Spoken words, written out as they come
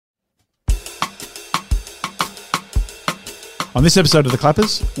On this episode of The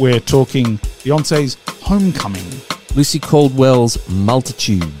Clappers, we're talking Beyonce's Homecoming, Lucy Caldwell's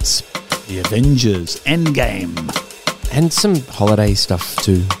Multitudes, The Avengers Endgame, and some holiday stuff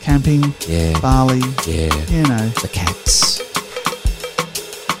too. camping, Yeah. Bali, Yeah. you know. The cats.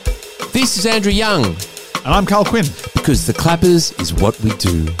 This is Andrew Young, And I'm Carl Quinn. because The Clappers is what we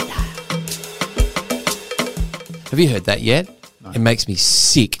do. Have you heard that yet? No. It makes me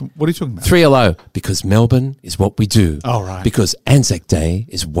sick. What are you talking about? 3LO, because Melbourne is what we do. Oh, right. Because Anzac Day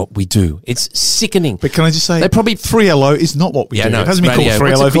is what we do. It's sickening. But can I just say, They probably 3LO is not what we do. No, It hasn't been radio. called 3LO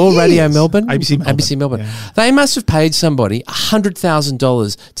What's it for called? Radio years. Melbourne? ABC Melbourne. Yeah. They must have paid somebody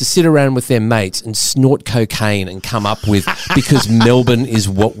 $100,000 to sit around with their mates and snort cocaine and come up with because Melbourne is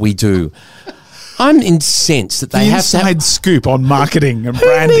what we do. I'm incensed that they The have to inside scoop on marketing and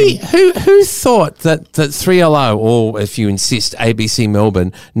branding. Who thought that 3LO, or if you insist, ABC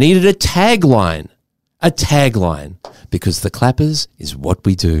Melbourne, needed a tagline? A tagline. Because The Clappers is what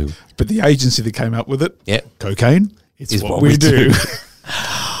we do. But the agency that came up with it, Yeah. cocaine, it's Is what we do.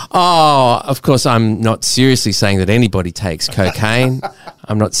 Oh, of course, I'm not seriously saying that anybody takes cocaine.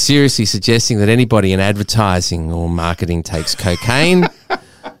 I'm not seriously suggesting that anybody in advertising or marketing takes cocaine.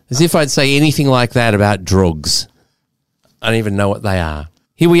 As if I'd say anything like that about drugs. I don't even know what they are.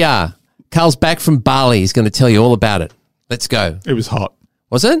 Here we are. Carl's back from Bali. He's going to tell you all about it. Let's go. It was hot.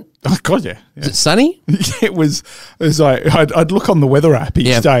 Was it? Oh, God, yeah. Was it sunny? It was like, I'd look on the weather app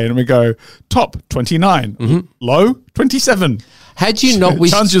each day and we go, top 29, low 27. Had you not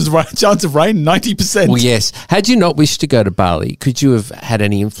wished... chance of rain, 90%. Well, yes. Had you not wished to go to Bali, could you have had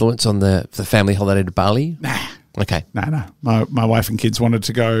any influence on the family holiday to Bali? Nah. Okay. No. My wife and kids wanted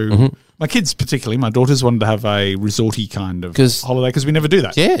to go. My kids particularly, my daughters wanted to have a resorty kind of holiday because we never do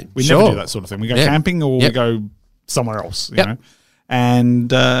that. Yeah, we sure. never do that sort of thing. We go camping or we go somewhere else, you know. And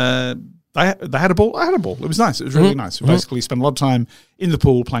they had a ball. I had a ball. It was nice. It was really nice. We basically spent a lot of time in the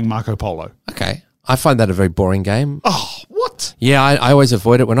pool playing Marco Polo. Okay. I find that a very boring game. Oh, what? Yeah, I always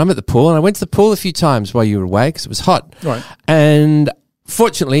avoid it when I'm at the pool. And I went to the pool a few times while you were away because it was hot. Right. And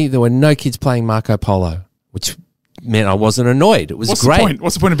fortunately, there were no kids playing Marco Polo, which meant I wasn't annoyed. It was great.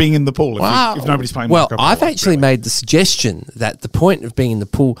 What's the point of being in the pool if nobody's playing Marco Polo? Well, I've actually made the suggestion that the point of being in the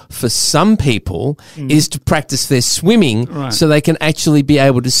pool for some people is to practice their swimming so they can actually be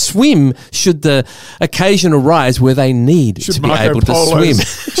able to swim should the occasion arise where they need to be Marco able to swim.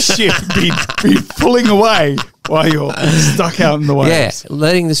 Ship be pulling away while you're stuck out in the waves. Yeah,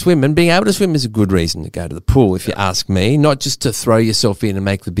 letting the swim and being able to swim is a good reason to go to the pool, if you ask me, not just to throw yourself in and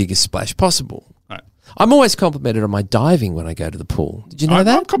make the biggest splash possible. Right. I'm always complimented on my diving when I go to the pool. Did you know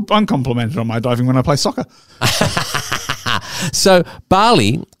that? I'm complimented on my diving when I play soccer. So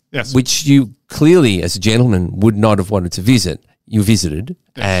Bali, Yes. which you clearly as a gentleman would not have wanted to visit, you visited,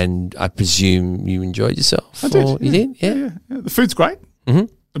 and I presume you enjoyed yourself. I did. Or you did? Yeah. The food's great,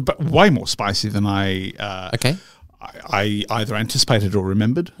 but way more spicy than I either anticipated or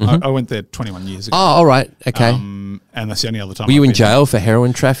remembered. I went there 21 years ago. Oh, all right. Okay. And that's the only other time. Were you in jail for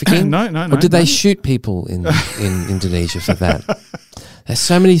heroin trafficking? No. Or did they shoot people in Indonesia for that? There's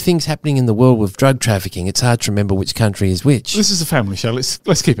so many things happening in the world with drug trafficking. It's hard to remember which country is which. This is a family show.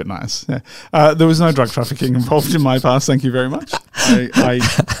 Let's keep it nice. Yeah. There was no drug trafficking involved in my past. Thank you very much.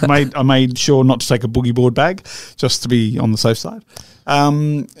 I made sure not to take a boogie board bag just to be on the safe side.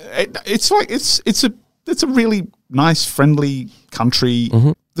 It's a really nice, friendly country.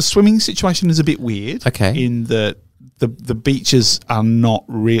 The swimming situation is a bit weird. Okay. In that the beaches are not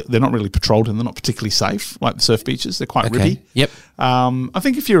real. They're not really patrolled and they're not particularly safe. Like the surf beaches, they're quite ribby. Yep. I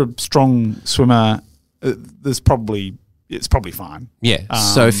think if you're a strong swimmer, it's probably fine. Yeah.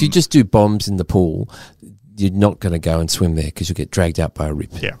 So if you just do bombs in the pool, you're not going to go and swim there because you'll get dragged out by a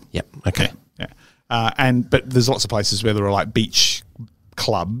rip. Yeah. Yep. Okay. Yeah. But there's lots of places where there are like beach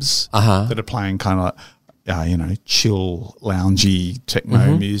clubs that are playing kind of chill, loungy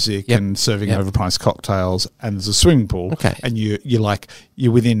techno music and serving overpriced cocktails, and there's a swimming pool. Okay. And you're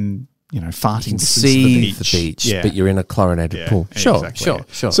within, farting distance of see the beach, but you're in a chlorinated pool. Sure. So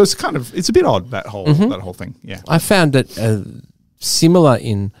it's a bit odd, that whole thing. Yeah. I found it similar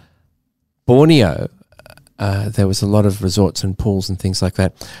in Borneo. There was a lot of resorts and pools and things like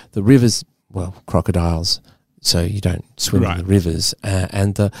that. The rivers, crocodiles, so you don't swim in the rivers.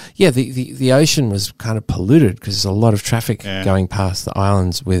 And the ocean was kind of polluted because there's a lot of traffic going past the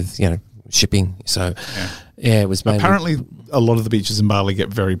islands with, shipping. So, it was mainly... Apparently, a lot of the beaches in Bali get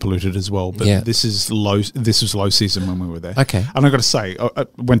very polluted as well, but this was low season when we were there. Okay. And I've got to say, I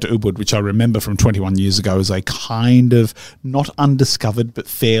went to Ubud, which I remember from 21 years ago as a kind of not undiscovered but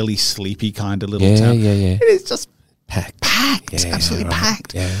fairly sleepy kind of little town. Yeah. It is just Packed. Yeah, Absolutely right.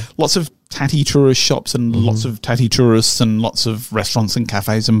 packed. Yeah. Lots of tatty tourist shops and lots of tatty tourists and lots of restaurants and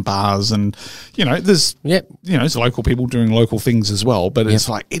cafes and bars and, there's, there's local people doing local things as well, but it's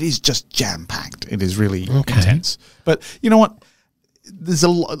like, it is just jam-packed. It is really intense. But you know what? There's a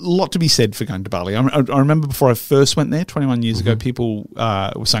lot to be said for going to Bali. I remember before I first went there 21 years ago, people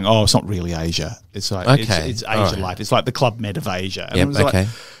were saying, "Oh, it's not really Asia. It's like it's Asia light. It's like the Club Med of Asia." And it was like, and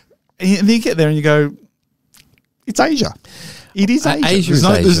then you get there and you go, "It's Asia. It is Asia. Asia is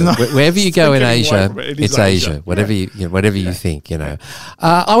Asia. Wherever you go in Asia, it's Asia. Whatever you think.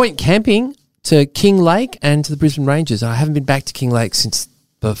 I went camping to King Lake and to the Brisbane Ranges. I haven't been back to King Lake since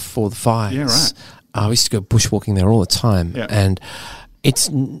before the fires. Yeah, right. I used to go bushwalking there all the time, and it's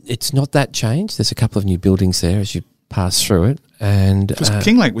not that changed. There's a couple of new buildings there as you pass through it, and because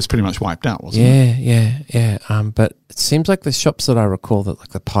King Lake was pretty much wiped out, wasn't it? Yeah. But it seems like the shops that I recall, that like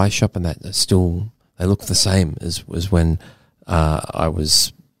the pie shop and that, are still, they look the same as when I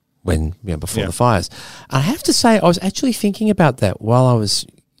was before the fires. I have to say, I was actually thinking about that while I was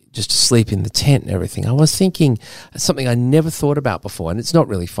just asleep in the tent and everything. I was thinking something I never thought about before, and it's not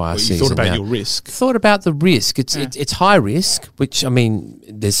really fire season. You thought about now. your risk. Thought about the risk. It's high risk, which, I mean,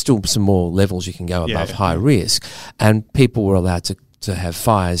 there's still some more levels you can go above high risk, and people were allowed to have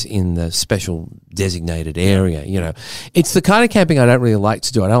fires in the special designated area. It's the kind of camping I don't really like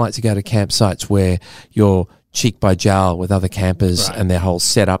to do. I don't like to go to campsites where you're cheek by jowl with other campers and their whole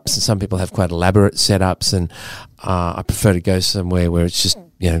setups, and some people have quite elaborate setups, and I prefer to go somewhere where it's just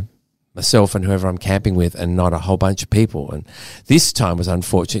myself and whoever I'm camping with, and not a whole bunch of people. And this time was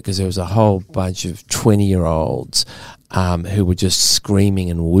unfortunate because there was a whole bunch of 20-year-olds who were just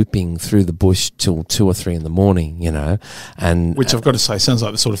screaming and whooping through the bush till 2 or 3 in the morning, and which I've got to say sounds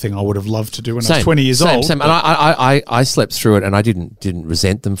like the sort of thing I would have loved to do when I was 20 years old. Same. And I slept through it, and I didn't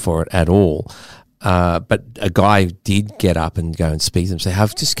resent them for it at all. But a guy did get up and go and speak to them, say,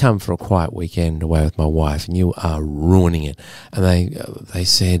 "I've just come for a quiet weekend away with my wife, and you are ruining it." And they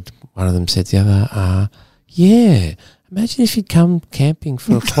said, one of them said to the other, "Yeah, imagine if you'd come camping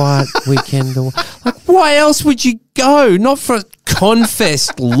for a quiet weekend. Like, why else would you go? Not for a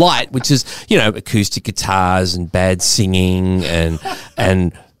Confest Light, which is acoustic guitars and bad singing and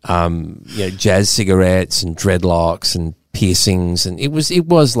jazz cigarettes and dreadlocks and piercings, and it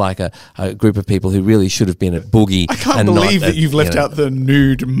was like a group of people who really should have been at Boogie. I can't believe that you've left out the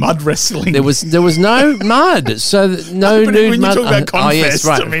nude mud wrestling. There was no mud, so no nude when mud. You talk about Confest, yes,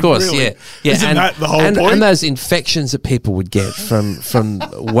 right, of course, really, yeah. Isn't that the whole point? And those infections that people would get from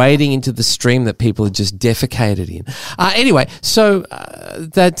wading into the stream that people had just defecated in. Anyway, so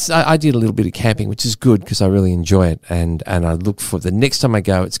I did a little bit of camping, which is good because I really enjoy it, and I look for the next time I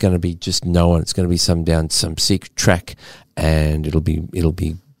go, it's going to be just no one. It's going to be down some secret track. And it'll be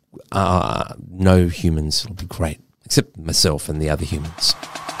no humans. It'll be great, except myself and the other humans.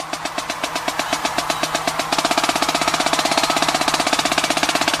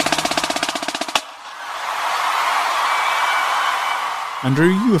 Andrew,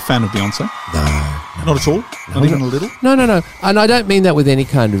 you a fan of Beyonce? No. Not at all? Not even a little? No. And I don't mean that with any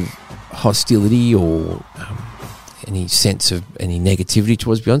kind of hostility or any sense of any negativity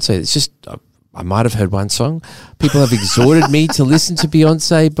towards Beyonce. It's just... I might have heard one song. People have exhorted me to listen to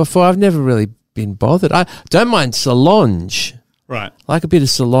Beyonce before. I've never really been bothered. I don't mind Solange. Right. I like a bit of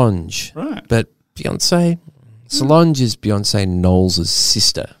Solange. Right. But Beyonce, Solange is Beyonce Knowles'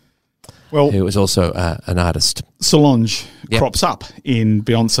 sister, who was also an artist. Solange crops up in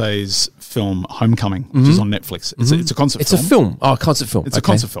Beyonce's film Homecoming, which is on Netflix. It's a concert film. It's a film. Oh, a concert film. It's a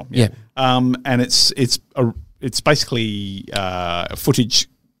concert film, yeah. And it's basically footage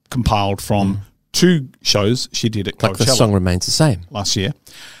compiled from 2 shows she did at Coachella. Like the song remains the same. Last year.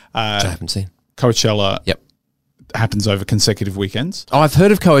 Which I haven't seen. Coachella happens over consecutive weekends. Oh, I've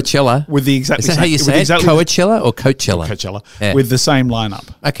heard of Coachella. With the exactly Is that how you say it? Coachella or Coachella? Coachella. Yeah. With the same lineup.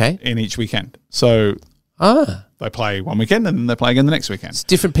 Okay. In each weekand. So they play one weekend and then they play again the next weekend. It's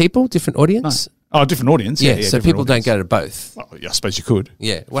different people, different audience? No. Oh, different audience. Yeah, so people don't go to both. Well, I suppose you could.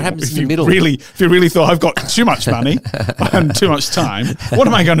 Yeah. What happens in the middle? If you really thought I've got too much money and too much time, what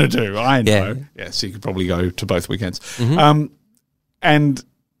am I going to do? I know. Yeah, so you could probably go to both weekends. And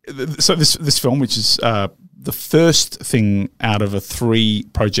so this film, which is the first thing out of a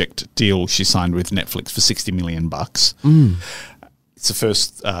 3-project deal she signed with Netflix for $60 million. It's the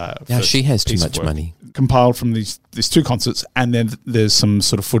first. Now she has too piece of much work money. compiled from these two concerts, and then there's some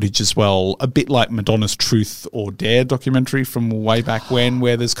sort of footage as well, a bit like Madonna's Truth or Dare documentary from way back when,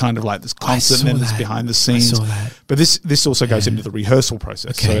 where there's kind of like this concert and then there's behind the scenes. I saw that. But this also goes into the rehearsal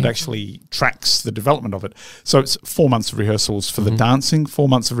process, so Okay. it actually tracks the development of it. So it's 4 months of rehearsals for the dancing, 4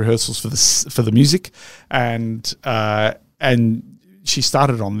 months of rehearsals for the music, and she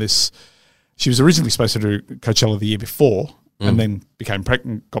started on this. She was originally supposed to do Coachella the year before, and then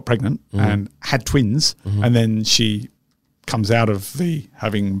got pregnant and had twins, and then she comes out of the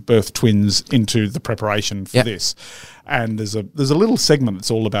having birthed twins into the preparation for this. And there's a little segment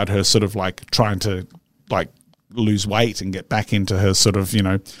that's all about her sort of like trying to like lose weight and get back into her sort of, you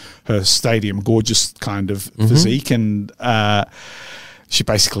know, her stadium gorgeous kind of physique, and she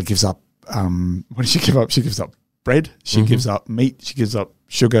basically gives up. What does she give up? She gives up bread. She gives up meat. She gives up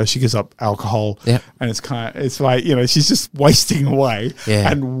sugar. She gives up alcohol. Yep. And it's like, you know, she's just wasting away Yeah.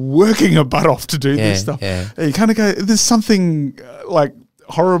 and working her butt off to do this stuff. Yeah. And you kind of go, there's something like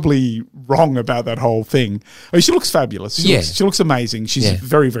horribly wrong about that whole thing. I mean, she looks fabulous. She looks amazing. She's a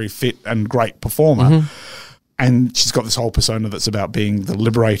very, very fit and great performer. And she's got this whole persona that's about being the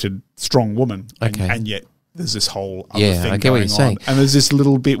liberated, strong woman. Okay. And yet there's this whole other thing I get going what you're saying. on. And there's this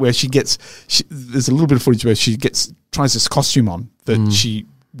little bit where there's a little bit of footage where she tries this costume on that she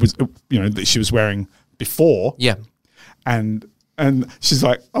was, you know, that she was wearing before. Yeah. And she's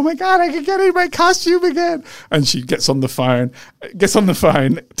like, oh my God, I can get in my costume again. And she gets on the phone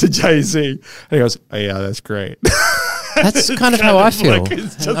to Jay-Z. And he goes, oh yeah, that's great. That's kind of how I feel. Like,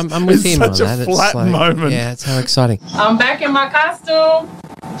 it's just- I'm with it's him on such a that. flat It's like, moment. Yeah, it's how exciting. I'm back in my costume.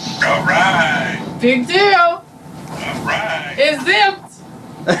 All right. Big deal. All right. It's zipped.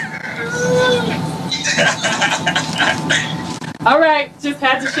 All right, just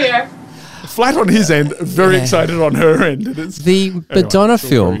had to share. Flat on his end, very excited on her end. And it's, The Madonna it's all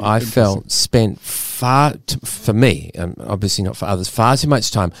film, very I interesting. felt, spent for me, obviously not for others, far too much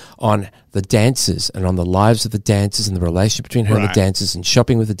time on the dancers and on the lives of the dancers and the relationship between her and the Right. dancers and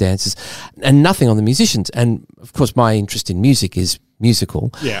shopping with the dancers, and nothing on the musicians. And of course, my interest in music is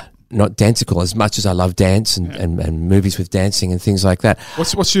musical. Yeah. Not dancical, as much as I love dance and movies with dancing and things like that.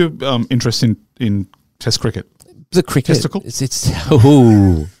 What's your interest in Test cricket? The cricket. Testicle? It's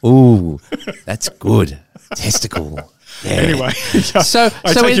ooh, that's good. Testicle. Yeah. Anyway, So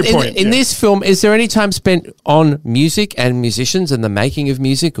I take your point, in this film, is there any time spent on music and musicians and the making of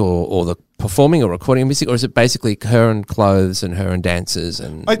music or the performing or recording of music, or is it basically her and clothes and her and dancers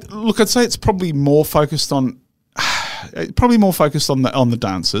and I'd say it's probably more focused on the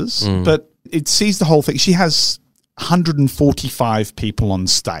dancers, but it sees the whole thing. She has 145 people on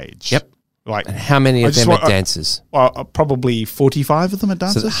stage. Yep. Like, and how many I of just them are want- dancers? Probably 45 of them are So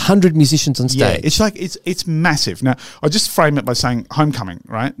dancers. 100 musicians on Yeah, stage. it's like it's massive. Now, I just frame it by saying homecoming,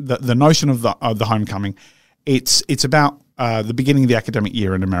 right? The notion of the homecoming, it's about the beginning of the academic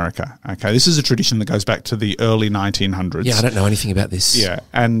year in America. Okay, this is a tradition that goes back to the early 1900s. Yeah, I don't know anything about this. Yeah,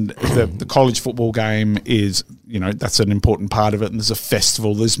 and the college football game is, you know, that's an important part of it. And there's a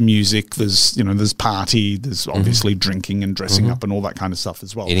festival, there's music, there's party, there's obviously drinking and dressing up and all that kind of stuff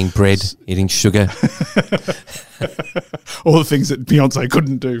as well. Eating bread, eating sugar. All the things that Beyonce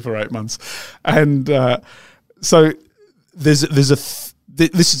couldn't do for 8 months, and so this is a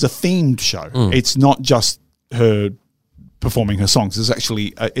themed show. It's not just her performing her songs. There's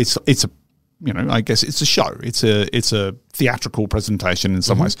actually it's a you know, I guess it's a show. It's a theatrical presentation in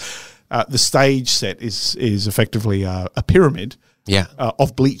some ways. The stage set is effectively a pyramid Yeah.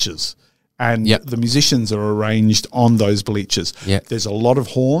 of bleachers, and Yep. the musicians are arranged on those bleachers. Yep. There's a lot of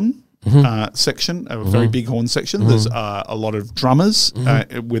horn section, a very big horn section. There's a lot of drummers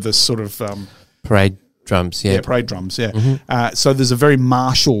with a sort of Parade drums, yeah. parade drums. So there's a very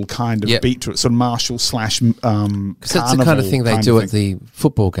martial kind of Yep. beat to it, sort of martial slash Because that's the kind of thing they do at the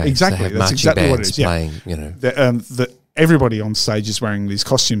football games. Exactly, They have that's marching exactly what it bands is, yeah. playing, you know. The everybody on stage is wearing these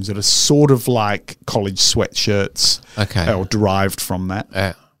costumes that are sort of like college sweatshirts, Okay. or derived from that.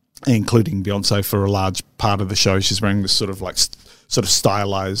 Yeah. Including Beyonce for a large part of the show. She's wearing this sort of like sort of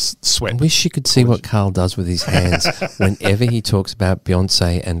stylized I sweat. wish you could see what Carl does with his hands whenever he talks about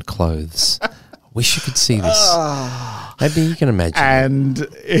Beyonce and clothes. I wish you could see this. Maybe you can imagine. And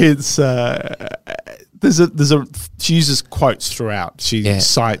it's she uses quotes throughout. She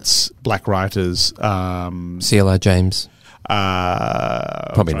cites black writers. CLR James.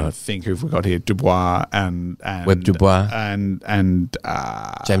 Probably not. Think who've we got here? Dubois and Webb Dubois. and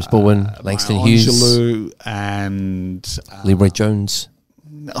James Baldwin, Langston Maya Hughes. Angelou and Leroy Jones.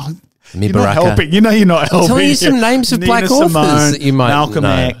 Amir you're not Baraka. helping. You know you're not helping. telling you some names of Nina black authors Simone, that you might Malcolm know.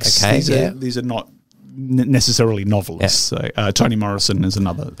 X. Okay, these yeah. these are not necessarily novelists. So, Toni Morrison is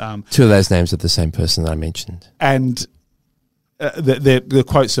another. Two of those names are the same person that I mentioned. And the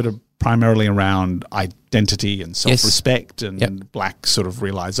quotes sort of primarily around identity and self-respect and black sort of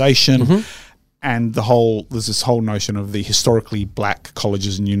realization. And there's this whole notion of the historically black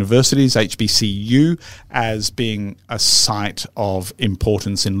colleges and universities, HBCU, as being a site of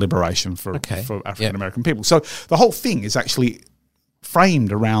importance in liberation for African American people. So the whole thing is actually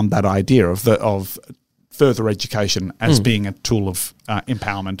framed around that idea of further education as being a tool of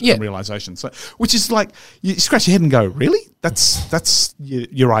empowerment and realization. So, which is like, you scratch your head and go, really? That's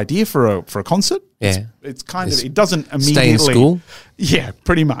your idea for a concert? Yeah. It's kind of, it doesn't immediately. Stay in school? Yeah,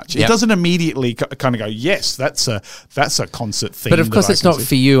 pretty much. Yep. It doesn't immediately kind of go, yes, that's a concert thing. But of course it's not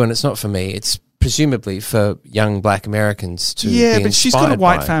for you and it's not for me. It's presumably for young black Americans to be but she's got a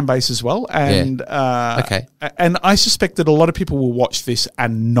white by. fan base as well. And, and I suspect that a lot of people will watch this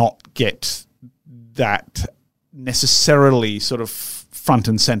and not get that necessarily sort of front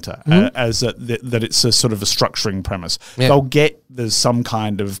and center as that it's a sort of a structuring premise. Yeah. They'll get there's some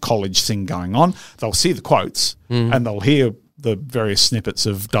kind of college thing going on. They'll see the quotes and they'll hear the various snippets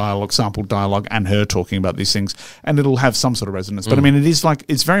of dialogue, sampled dialogue, and her talking about these things, and it'll have some sort of resonance. But I mean,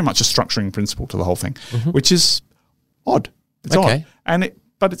 it's very much a structuring principle to the whole thing, which is odd. It's odd,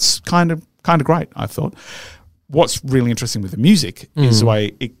 but it's kind of great. I thought. What's really interesting with the music is the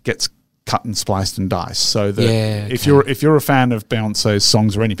way it gets cut and spliced and diced. So that if you're a fan of Beyonce's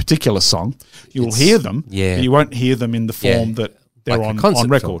songs or any particular song, you'll hear them, but you won't hear them in the form that they're like on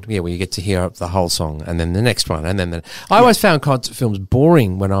record. Film. Yeah, where you get to hear the whole song and then the next one and then I always found concert films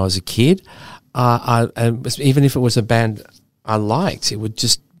boring when I was a kid. Even if it was a band I liked, it would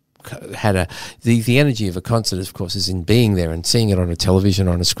just had the energy of a concert, of course, is in being there and seeing it on a television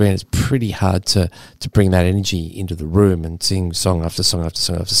or on a screen. It's pretty hard to bring that energy into the room, and seeing song after song after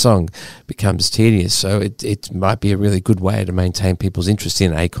song after song becomes tedious. So it might be a really good way to maintain people's interest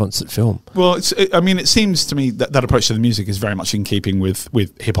in a concert film. Well, it seems to me that approach to the music is very much in keeping with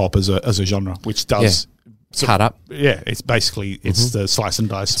hip hop as a genre, which does cut up. Yeah, it's basically the slice and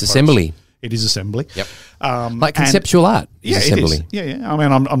dice. It's assembly. It is assembly. Yep. Like conceptual art is assembly. It is. Yeah. I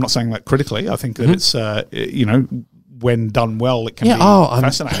mean, I'm not saying that critically. I think that it's, when done well, it can be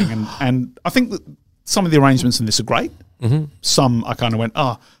fascinating. And I think that some of the arrangements in this are great. Some I kind of went,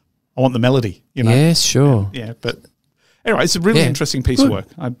 I want the melody. Yes, sure. Yeah, but anyway, it's a really interesting piece of work.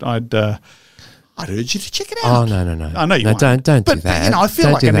 I'd urge you to check it out. Oh, no. I know you won't. Don't do that. But, I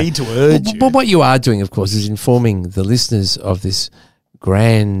feel like I need to urge you. But what you are doing, of course, is informing the listeners of this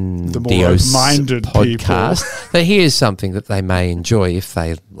grandiose podcast that here's something that they may enjoy if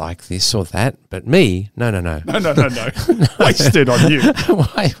they like this or that. But me, no. No. Wasted on you.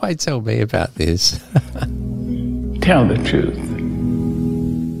 Why tell me about this? Tell the truth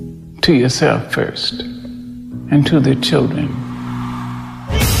to yourself first and to the children.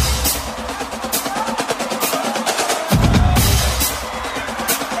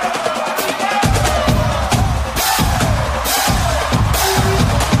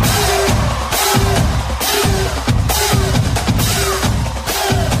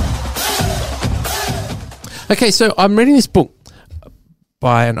 Okay, so I'm reading this book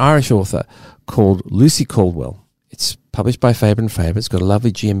by an Irish author called Lucy Caldwell. It's published by Faber and Faber. It's got a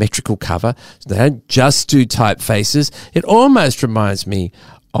lovely geometrical cover. So they don't just do typefaces. It almost reminds me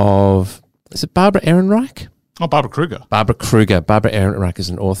of, is it Barbara Ehrenreich? Oh, Barbara Kruger. Barbara Ehrenreich is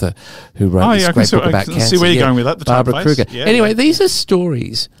an author who wrote this great book about cancer. See where you're going with that. The Barbara Kruger. Yeah, anyway, these are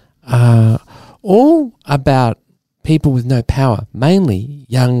stories all about people with no power, mainly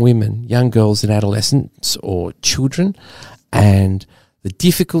young women, young girls and adolescents or children, and the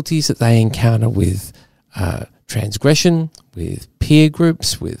difficulties that they encounter with transgression, with peer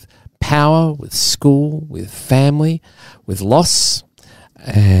groups, with power, with school, with family, with loss.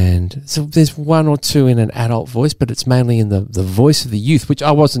 And so there's one or two in an adult voice, but it's mainly in the voice of the youth, which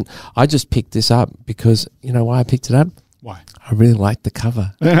I just picked this up because, you know why I picked it up? Why? I really liked the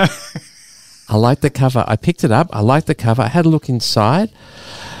cover. I like the cover. I picked it up. I liked the cover. I had a look inside.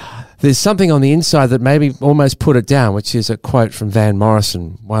 There's something on the inside that maybe almost put it down, which is a quote from Van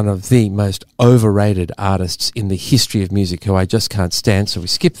Morrison, one of the most overrated artists in the history of music, who I just can't stand. So we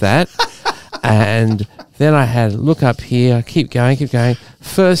skip that. And then I had a look up here. Keep going.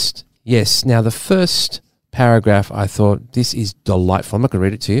 First, yes. Now, the first paragraph, I thought, this is delightful. I'm not going to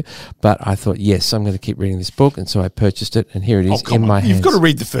read it to you, but I thought, yes, I'm going to keep reading this book, and so I purchased it, and here it is in my hands. You've got to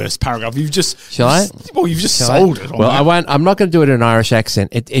read the first paragraph. You've just... Shall I? Well, you've just sold it. Well, I won't. I'm not going to do it in an Irish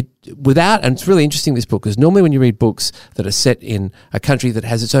accent. And it's really interesting, this book, because normally when you read books that are set in a country that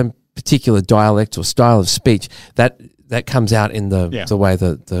has its own particular dialect or style of speech, that that comes out in the way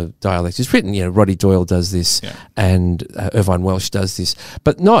the dialect is written. You know, Roddy Doyle does this, and Irvine Welsh does this,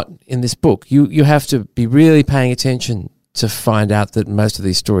 but not in this book. You have to be really paying attention to find out that most of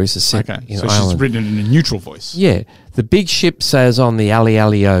these stories are set in so Ireland. she's written in a neutral voice. Yeah. The big ship sails on the alley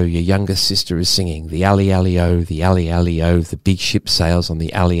alley o, your younger sister is singing. The alley alley o, the alley alley o, the big ship sails on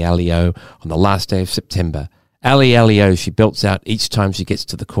the alley alley o on the last day of September. Alley alley o, she belts out each time she gets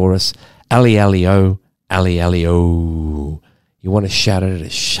to the chorus. Alley alley o, alley alley o. You want to shout at her to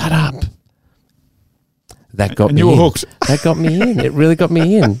shut up. That got and me you were in. hooked. That got me in. It really got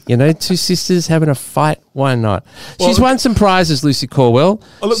me in. You know, two sisters having a fight. Why not? Well, She's won some prizes, Lucy Corwell.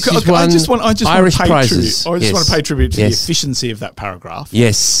 Oh, look, She's I won just want Irish to pay prizes. tribute. I just want to pay tribute to the efficiency of that paragraph.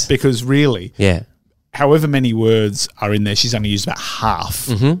 Yes. Because really, however many words are in there, she's only used about half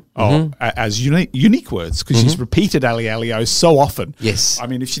as unique words because she's repeated Ali Alio so often. Yes. I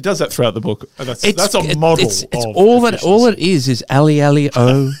mean, if she does that throughout the book, that's a model. It's all it is Ali Ali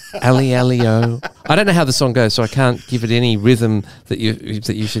O, Ali Ali O. I don't know how the song goes, so I can't give it any rhythm that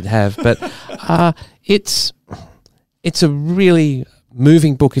you should have. But it's a really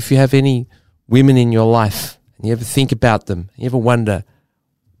moving book if you have any women in your life and you ever think about them, you ever wonder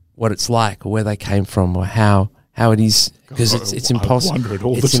what it's like or where they came from or how it is, because it's impossible. I wonder it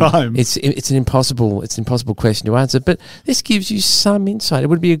all the time. It's an impossible question to answer, but this gives you some insight. It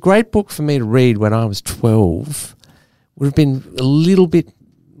would be a great book for me to read when I was 12. Would have been a little bit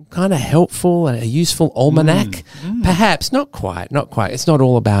kind of helpful, a useful almanac, perhaps. Not quite. It's not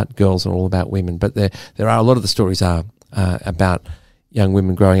all about girls or all about women, but there are a lot of the stories are about young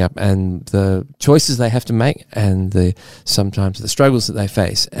women growing up and the choices they have to make and sometimes the struggles that they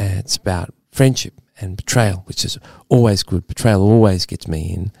face. And it's about friendship and betrayal, which is always good. Betrayal always gets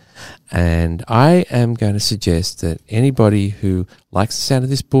me in. And I am going to suggest that anybody who likes the sound of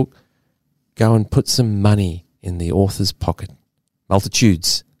this book, go and put some money in the author's pocket.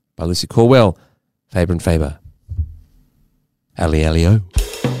 Multitudes by Lucy Corwell, Faber and Faber. Ali Alio.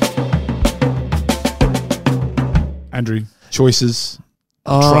 Andrew, choices.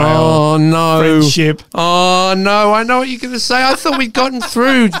 Oh, no. Friendship. Oh, no. I know what you're going to say. I thought we'd gotten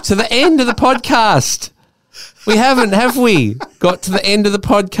through to the end of the podcast. We haven't, have we? Got to the end of the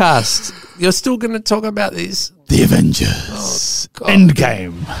podcast. You're still going to talk about this? The Avengers.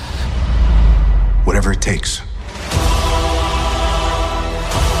 Endgame. Whatever it takes.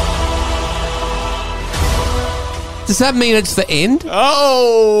 Does that mean it's the end?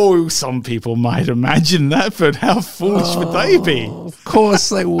 Oh, some people might imagine that, but how foolish would they be? Of course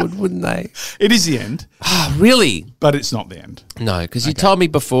they would, wouldn't they? It is the end. Really? But it's not the end. No, because you told me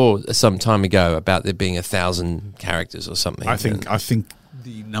before some time ago about there being 1,000 characters or something. I think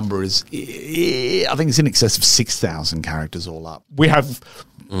the number is, I think it's in excess of 6,000 characters all up. We have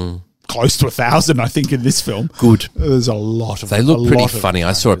close to 1,000, I think, in this film. Good. There's a lot of. They look pretty funny.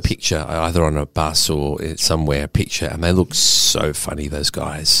 I saw a picture either on a bus or somewhere, and they look so funny. Those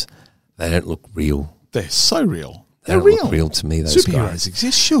guys, they don't look real. They're so real. They don't look real to me. Those Superheroes guys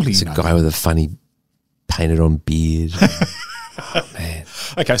exist, surely. There's a guy with a funny painted-on beard. Oh, man.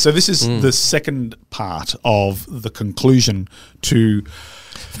 Okay, so this is the second part of the conclusion to.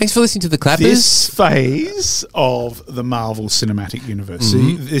 Thanks for listening to The Clappers. This phase of the Marvel Cinematic Universe.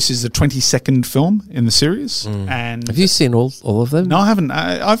 This is the 22nd film in the series. And have you seen all of them? No, I haven't.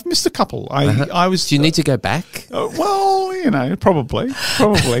 I've missed a couple. I was. Do you need to go back? Well, probably.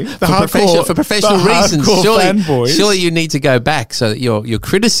 For professional reasons, surely you need to go back so that your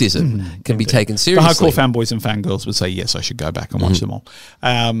criticism can be taken seriously. The hardcore fanboys and fangirls would say, yes, I should go back and watch them all.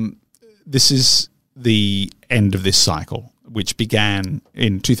 This is the end of this cycle, which began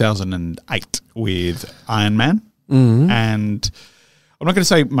in 2008 with Iron Man. And I'm not going to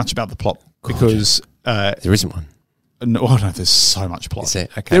say much about the plot because... there isn't one. No, there's so much plot. Is there?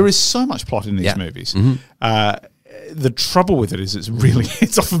 Okay. There is so much plot in these movies. The trouble with it is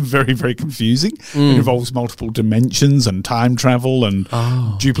it's often very, very confusing. It involves multiple dimensions and time travel and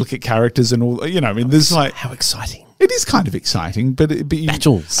duplicate characters and all. There's like... How exciting. It is kind of exciting, but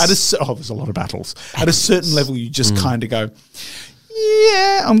battles. There's a lot of battles. At a certain level, you just kind of go,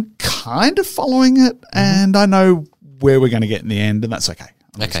 yeah, I'm kind of following it, and I know where we're going to get in the end, and that's okay.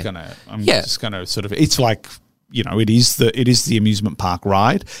 I'm just gonna sort of. It's like it is the amusement park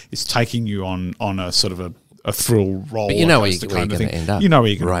ride. It's taking you on a sort of a thrill roll. But you know where you're going to end up. You know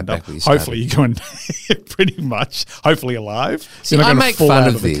where you're going to end up. Hopefully, you're going pretty much. Hopefully, alive. See, I make fun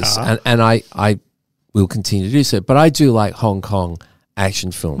of this, and I will continue to do so. But I do like Hong Kong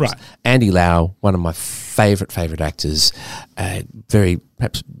action films. Right. Andy Lau, one of my favourite actors, very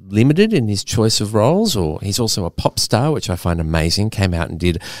perhaps limited in his choice of roles, or he's also a pop star, which I find amazing. Came out and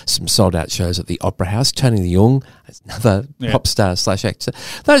did some sold-out shows at the Opera House. Tony Leung, another pop star / actor.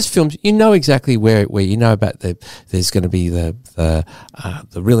 Those films, you know exactly where you know about there's going to be the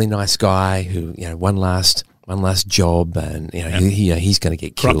really nice guy who, you know, one last job, and you know he's going to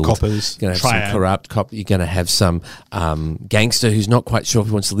get killed. Corrupt coppers, Going to have some corrupt cop. You're going to have some gangster who's not quite sure if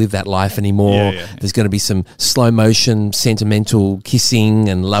he wants to live that life anymore. Yeah. There's going to be some slow motion, sentimental kissing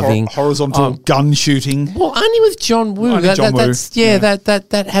and loving, horizontal gun shooting. Well, only with John Woo. Only John Woo.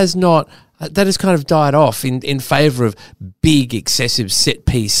 That has not. That has kind of died off in favour of big, excessive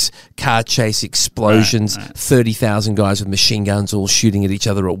set-piece car chase explosions, 30,000 guys with machine guns all shooting at each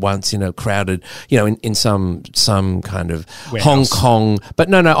other at once in a crowded, you know, in some kind of warehouse. Hong Kong, but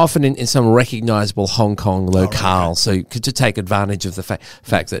no, often in some recognisable Hong Kong locale, so to take advantage of the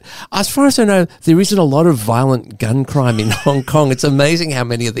fact that, as far as I know, there isn't a lot of violent gun crime in Hong Kong. It's amazing how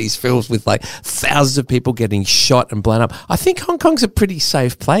many of these films with like thousands of people getting shot and blown up. I think Hong Kong's a pretty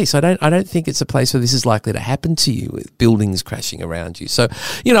safe place. I don't think it's a place where this is likely to happen to you, with buildings crashing around you. So,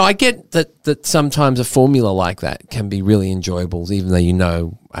 you know, I get that sometimes a formula like that can be really enjoyable, even though you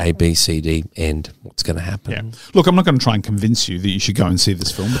know A, B, C, D, end what's going to happen. Yeah. Look, I'm not going to try and convince you that you should go and see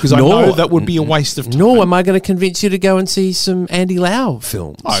this film, because I know that would be a waste of time. Nor am I going to convince you to go and see some Andy Lau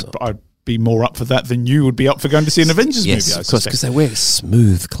films. I'd be more up for that than you would be up for going to see an Avengers movie. Yes, of course, because they wear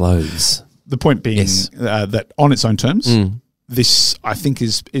smooth clothes. The point being that on its own terms, this, I think,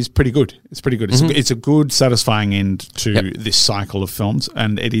 is pretty good. It's pretty good. It's a good, satisfying end to this cycle of films,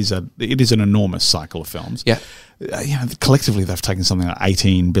 and it is an enormous cycle of films. Yeah. You know, collectively they've taken something like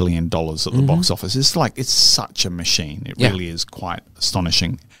 $18 billion at the box office. It's such a machine. It really is quite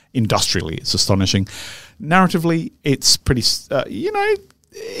astonishing. Industrially, it's astonishing. Narratively, it's pretty.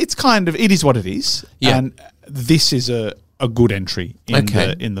 It's kind of, it is what it is. Yeah. And this is a good entry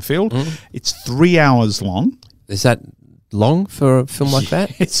in the field. It's 3 hours long. Is that long for a film like that?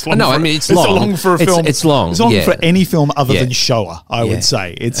 It's long. It's long. It's long for a film. It's long. It's long for any film other than Showa, I would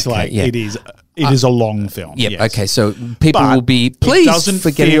say. It's it is a long film. Yep. Yes. Okay. So people will be pleased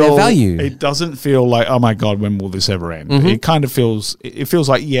for getting their value. It doesn't feel like, oh my God, when will this ever end? It kind of feels. It feels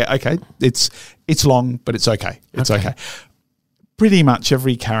like, it's long, but it's okay. It's okay. Pretty much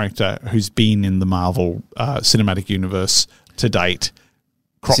every character who's been in the Marvel Cinematic Universe to date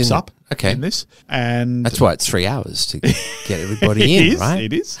crops up in this, and that's why it's 3 hours to get everybody in, right?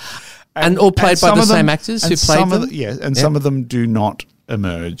 It is, and all played by the same actors who played them. Some of them do not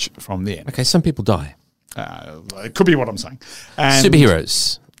emerge from the end. Okay, some people die. It could be what I'm saying. And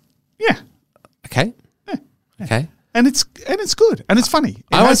superheroes. Yeah. Okay. Yeah. Okay. And it's good and it's funny.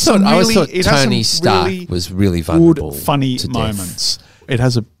 I always thought Tony Stark was really vulnerable. Good, funny moments. It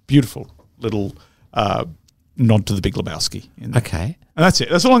has a beautiful little nod to the Big Lebowski in there. Okay. And that's it.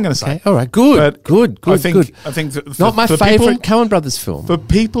 That's all I'm going to say. Okay. All right. Good. Good. I think that not my favourite Coen Brothers film. For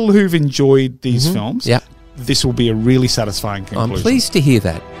people who've enjoyed these films, this will be a really satisfying conclusion. I'm pleased to hear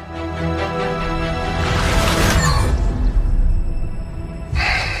that.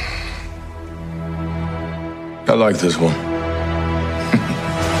 I like this one.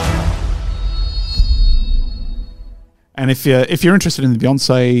 And if you're interested in the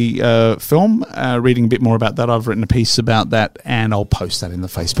Beyonce film, reading a bit more about that, I've written a piece about that, and I'll post that in the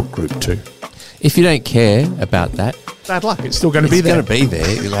Facebook group too. If you don't care about that, bad luck. It's still going to be there. It's going to be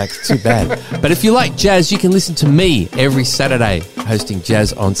there. You're like, too bad. But if you like jazz, you can listen to me every Saturday hosting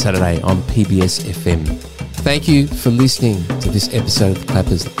Jazz on Saturday on PBS FM. Thank you for listening to this episode of The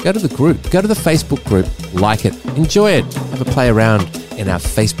Clappers. Go to the group. Go to the Facebook group. Like it. Enjoy it. Have a play around in our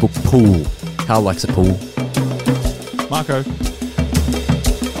Facebook pool. Carl likes a pool. Marco.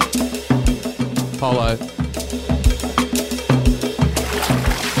 Polo.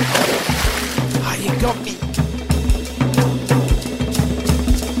 You got me.